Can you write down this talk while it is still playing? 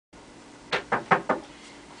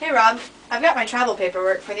Hey Rob, I've got my travel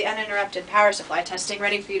paperwork for the uninterrupted power supply testing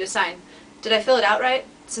ready for you to sign. Did I fill it out right?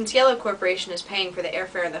 Since Yellow Corporation is paying for the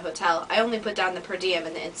airfare and the hotel, I only put down the per diem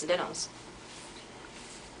and the incidentals.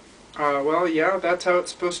 Well, yeah, that's how it's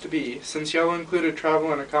supposed to be. Since Yellow included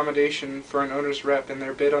travel and accommodation for an owner's rep in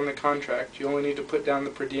their bid on the contract, you only need to put down the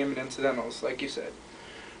per diem and incidentals, like you said.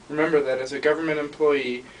 Remember that as a government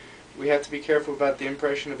employee, we have to be careful about the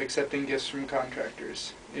impression of accepting gifts from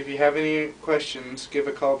contractors. If you have any questions, give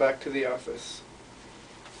a call back to the office.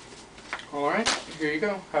 Alright, here you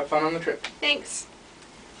go. Have fun on the trip. Thanks.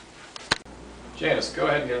 Janice, go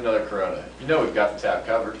ahead and get another Corona. You know we've got the tab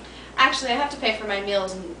covered. Actually, I have to pay for my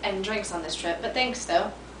meals and drinks on this trip, but thanks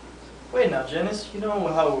though. Wait now, Janice, you know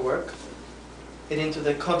how we work? It into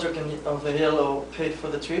the contract of the Yellow paid for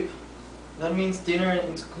the trip. That means dinner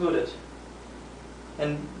included.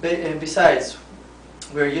 And besides,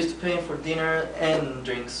 we're used to paying for dinner and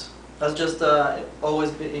drinks. That's just always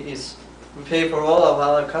is. We pay for all of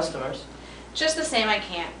our customers. Just the same, I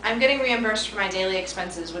can't. I'm getting reimbursed for my daily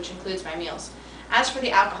expenses, which includes my meals. As for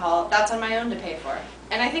the alcohol, that's on my own to pay for.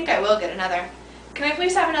 And I think I will get another. Can I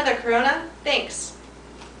please have another Corona? Thanks.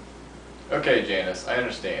 Okay, Janice, I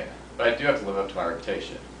understand, but I do have to live up to my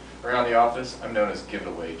reputation. Around the office, I'm known as Give It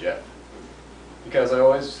Away Jeff. Because I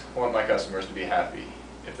always want my customers to be happy.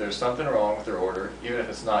 If there's something wrong with their order, even if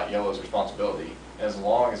it's not Yellow's responsibility, and as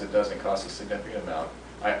long as it doesn't cost a significant amount,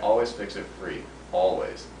 I always fix it free.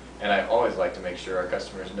 Always. And I always like to make sure our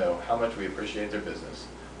customers know how much we appreciate their business.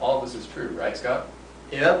 All of this is true, right, Scott?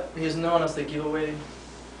 Yep, he's known as the giveaway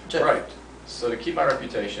Jeff. Right. So to keep my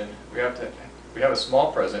reputation, we have a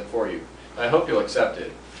small present for you. And I hope you'll accept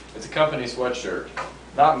it. It's a company sweatshirt.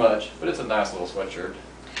 Not much, but it's a nice little sweatshirt.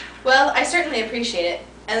 Well, I certainly appreciate it,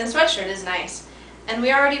 and the sweatshirt is nice. And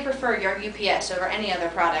we already prefer your UPS over any other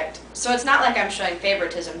product, so it's not like I'm showing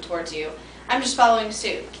favoritism towards you. I'm just following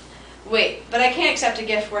suit. Wait, but I can't accept a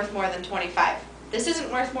gift worth more than $25. This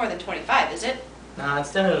isn't worth more than $25, is it? Nah,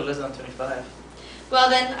 it's definitely less than 25.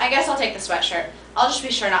 Well then, I guess I'll take the sweatshirt. I'll just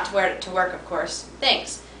be sure not to wear it to work, of course.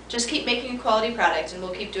 Thanks. Just keep making a quality product and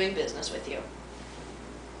we'll keep doing business with you.